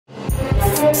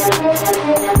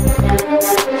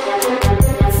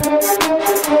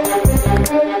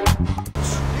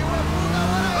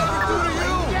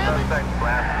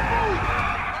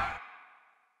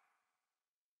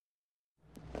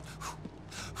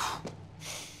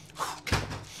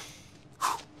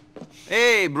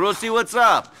Hey, Brucey, what's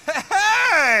up?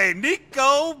 Hey,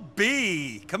 Nico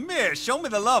B. Come here, show me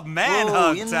the love man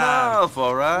hug time. Enough,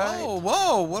 all right?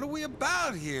 Whoa, what are we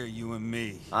about here, you and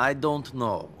me? I don't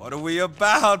know. What are we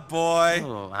about, boy?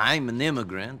 Oh, I'm an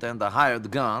immigrant and a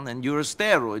hired gun, and you're a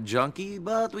steroid junkie,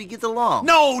 but we get along.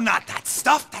 No, not that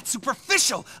stuff. That's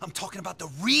superficial. I'm talking about the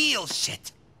real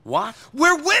shit. What?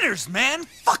 We're winners, man.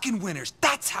 Fucking winners.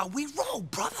 That's how we roll,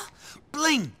 brother.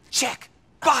 Bling, check.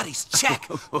 Bodies, check.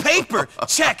 Paper,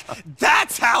 check.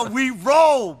 That's how we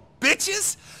roll,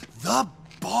 bitches. The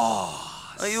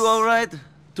boss. Are you all right?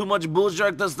 Too much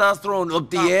bullshark testosterone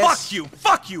up the ass?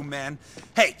 Fuck you, man.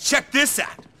 Hey, check this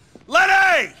out.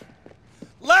 Lenny!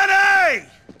 Lenny!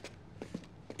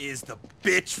 Is the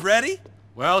bitch ready?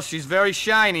 Well, she's very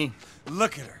shiny.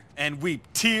 Look at her and weep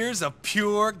tears of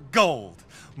pure gold.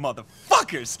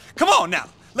 Motherfuckers! Come on now,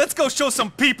 let's go show some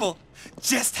people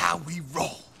just how we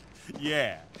roll.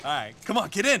 Yeah, all right, come on,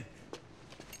 get in.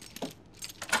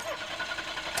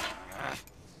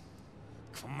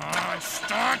 Come on,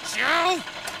 start you!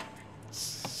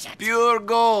 Pure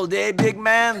gold, eh, big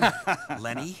man?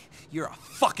 Lenny, you're a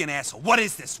fucking asshole. What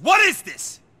is this? What is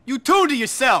this? You tuned to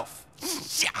yourself.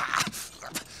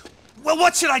 Well,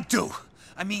 what should I do?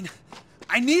 I mean,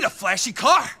 I need a flashy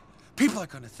car. People are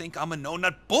gonna think I'm a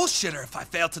no-nut bullshitter if I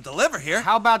fail to deliver here.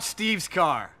 How about Steve's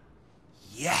car?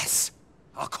 Yes.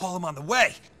 I'll call him on the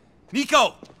way.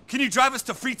 Nico, can you drive us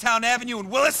to Freetown Avenue in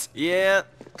Willis? Yeah.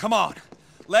 Come on.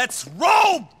 Let's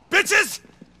roll, bitches!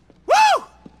 Woo!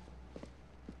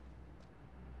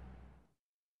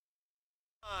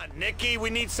 Come on, Nicky, we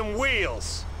need some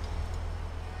wheels.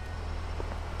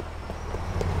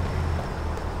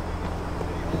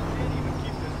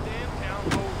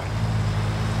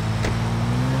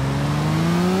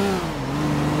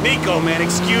 Nico, man,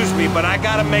 excuse me, but I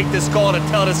gotta make this call to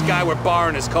tell this guy we're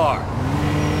borrowing his car.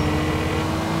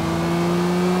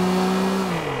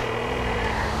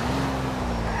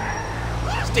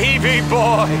 Stevie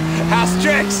boy, how's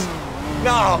STRIX?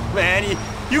 No, man,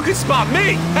 you can spot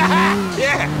me.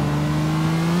 Yeah.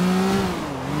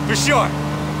 For sure.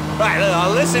 All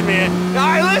right, listen, man.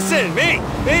 All right, listen, me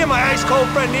and my ice-cold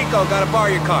friend Nico gotta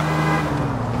borrow your car.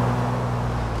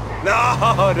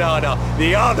 No,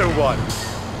 the other one.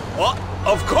 Well,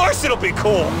 of course it'll be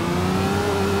cool.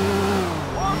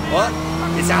 What?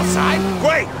 It's outside?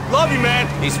 Great! Love you, man!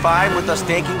 He's fine with us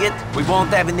taking it? We won't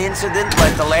have an incident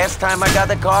like the last time I got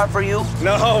the car for you?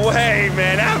 No way,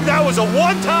 man. That was a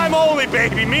one-time only,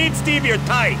 baby. Me and Stevie are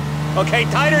tight. Okay,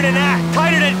 tighter than that.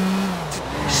 Tighter than...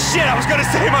 Shit, I was gonna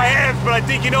say my hands, but I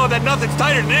think you know that nothing's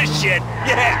tighter than this shit.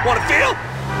 Yeah, wanna feel?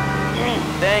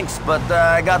 Thanks, but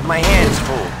I got my hands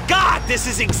full. God, this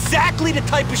is exactly the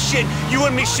type of shit you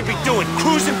and me should be doing.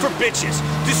 Cruising for bitches,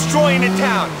 destroying a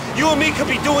town. You and me could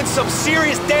be doing some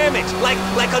serious damage,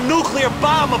 like a nuclear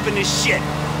bomb up in this shit.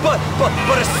 But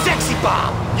a sexy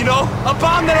bomb, you know? A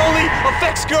bomb that only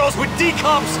affects girls with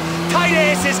D-cups, tight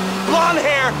asses, blonde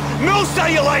hair, no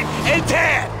cellulite, and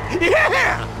tan.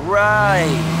 Yeah! Right.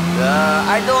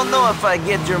 I don't know if I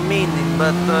get your meaning,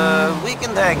 but we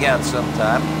can hang out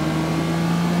sometime.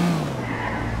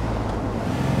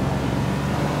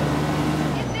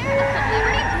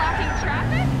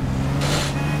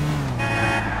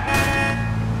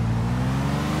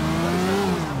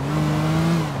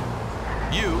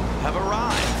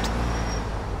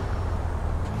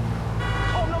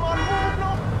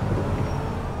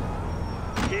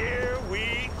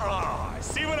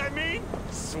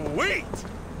 Sweet!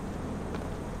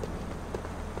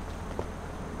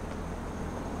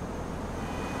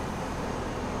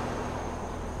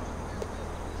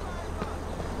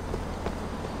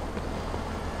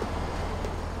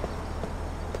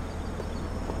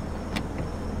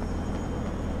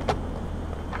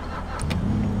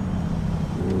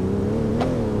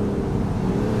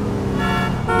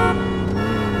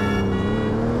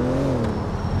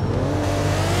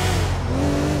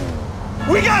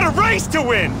 We got a race to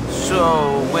win!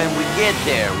 So, when we get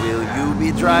there, will you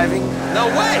be driving? No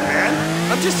way,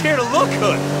 man! I'm just here to look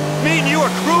good. Me and you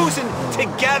are cruising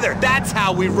together. That's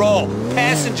how we roll.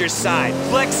 Passenger side,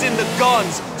 flexing the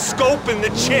guns, scoping the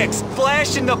chicks,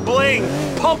 flashing the bling,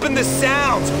 pumping the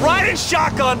sounds, riding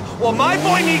shotgun, while my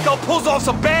boy Nico pulls off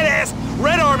some badass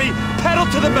Red Army, pedal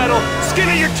to the metal, skin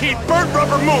of your teeth, burnt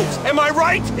rubber moves. Am I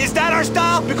right? Is that our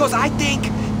style? Because I think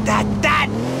that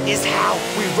is how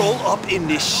we roll up in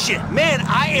this shit. Man,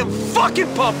 I am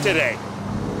fucking pumped today.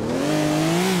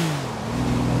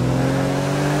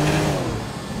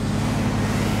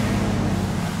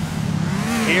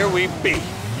 Here we be.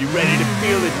 You ready to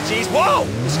feel the G's? Whoa!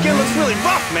 The skin looks really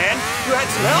rough, man. You had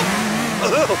some help? A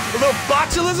little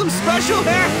botulism special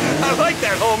there? I like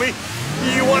that, homie.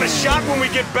 You want a shot when we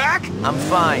get back? I'm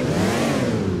fine.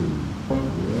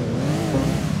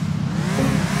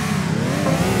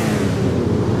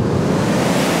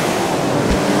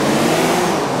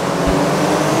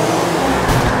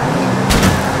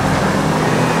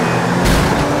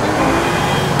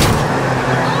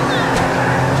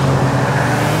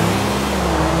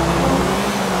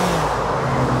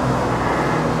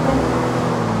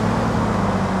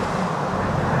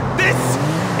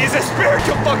 It's a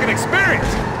spiritual fucking experience!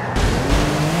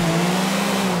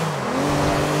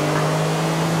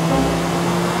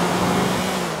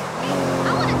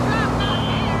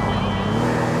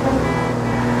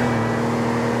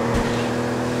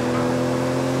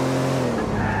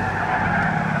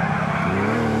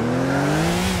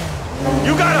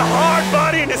 You got a hard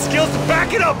body and the skills to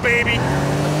back it up, baby!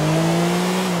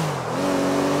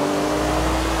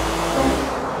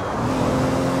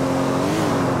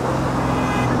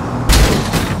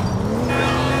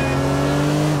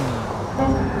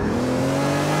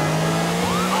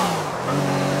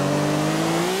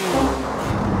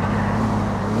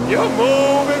 You're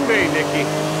moving me, Nicky.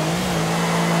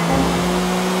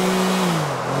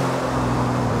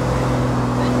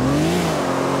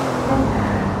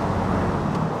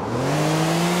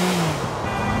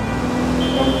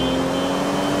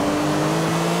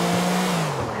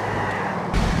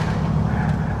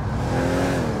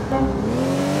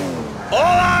 All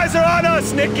eyes are on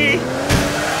us, Nicky.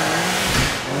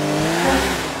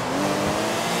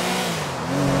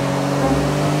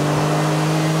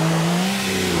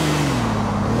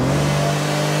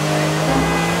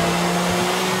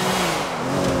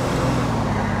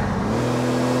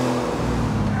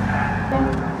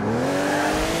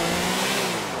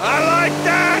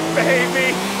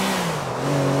 Baby!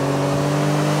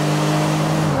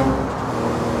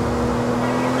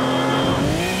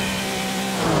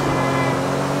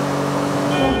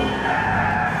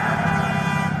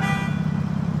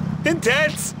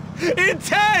 Intense!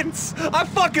 Intense! I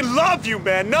fucking love you,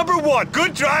 man. Number one,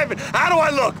 good driving. How do I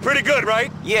look? Pretty good,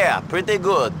 right? Yeah, pretty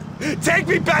good. Take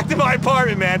me back to my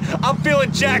apartment, man. I'm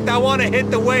feeling jacked. I want to hit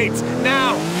the weights.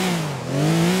 Now!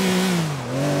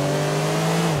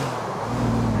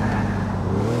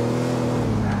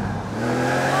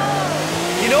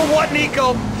 You know what,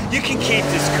 Nico? You can keep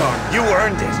this car. You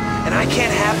earned it. And I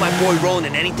can't have my boy rolling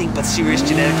in anything but serious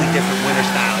genetically different winter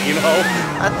style, you know?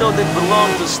 I thought it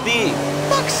belonged to Steve.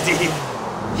 Fuck Steve.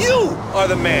 You are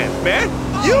the man, man.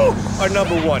 You are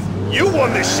number one. You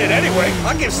won this shit anyway.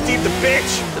 I'll give Steve the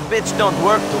bitch. The bitch don't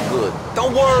work too good.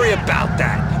 Don't worry about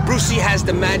that. Brucey has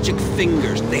the magic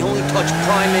fingers. They only touch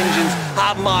prime engines,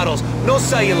 hot models, no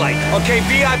cellulite. Okay,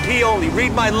 VIP only.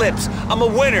 Read my lips. I'm a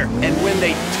winner. And when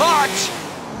they touch...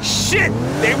 shit!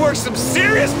 They work some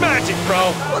serious magic,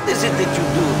 bro! What is it that you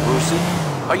do, Brucey?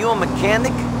 Are you a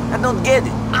mechanic? I don't get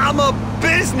it. I'm a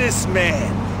businessman,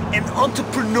 an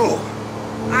entrepreneur.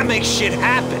 I make shit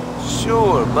happen.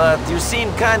 Sure, but you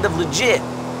seem kind of legit.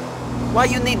 Why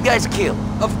you need guys killed?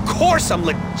 Of course I'm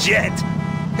legit!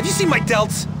 Have you seen my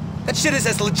delts? That shit is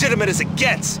as legitimate as it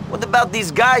gets. What about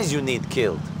these guys you need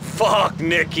killed? Fuck,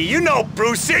 Nicky, you know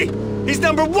Brucey! He's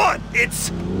number one!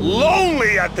 It's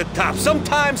lonely at the top.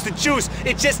 Sometimes the juice,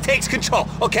 it just takes control,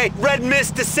 okay? Red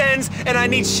mist descends, and I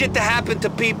need shit to happen to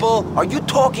people. Are you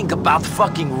talking about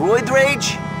fucking roid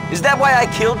rage? Is that why I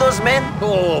killed those men?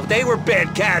 Oh, they were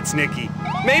bad cats, Nicky.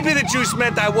 Maybe the juice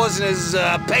meant I wasn't as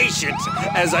patient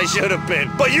as I should have been.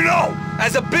 But you know,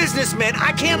 as a businessman,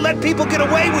 I can't let people get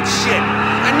away with shit.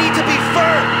 I need to be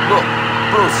firm. Look,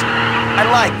 Bruce, I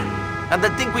like you, and I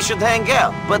think we should hang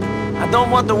out, but I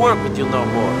don't want to work with you no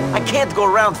more. I can't go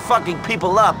around fucking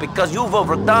people up because you've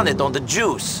overdone it on the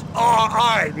juice. Oh, all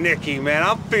right, Nicky, man,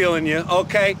 I'm feeling you,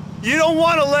 okay? You don't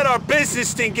want to let our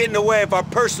business thing get in the way of our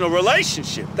personal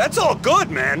relationship. That's all good,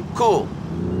 man. Cool.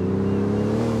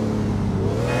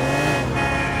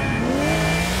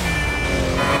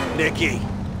 Nicky,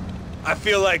 I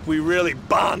feel like we really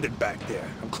bonded back there.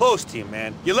 I'm close to you,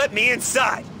 man. You let me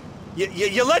inside.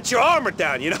 You let your armor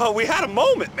down, you know? We had a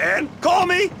moment, man. Call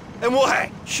me, and we'll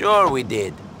hang. Sure we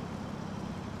did.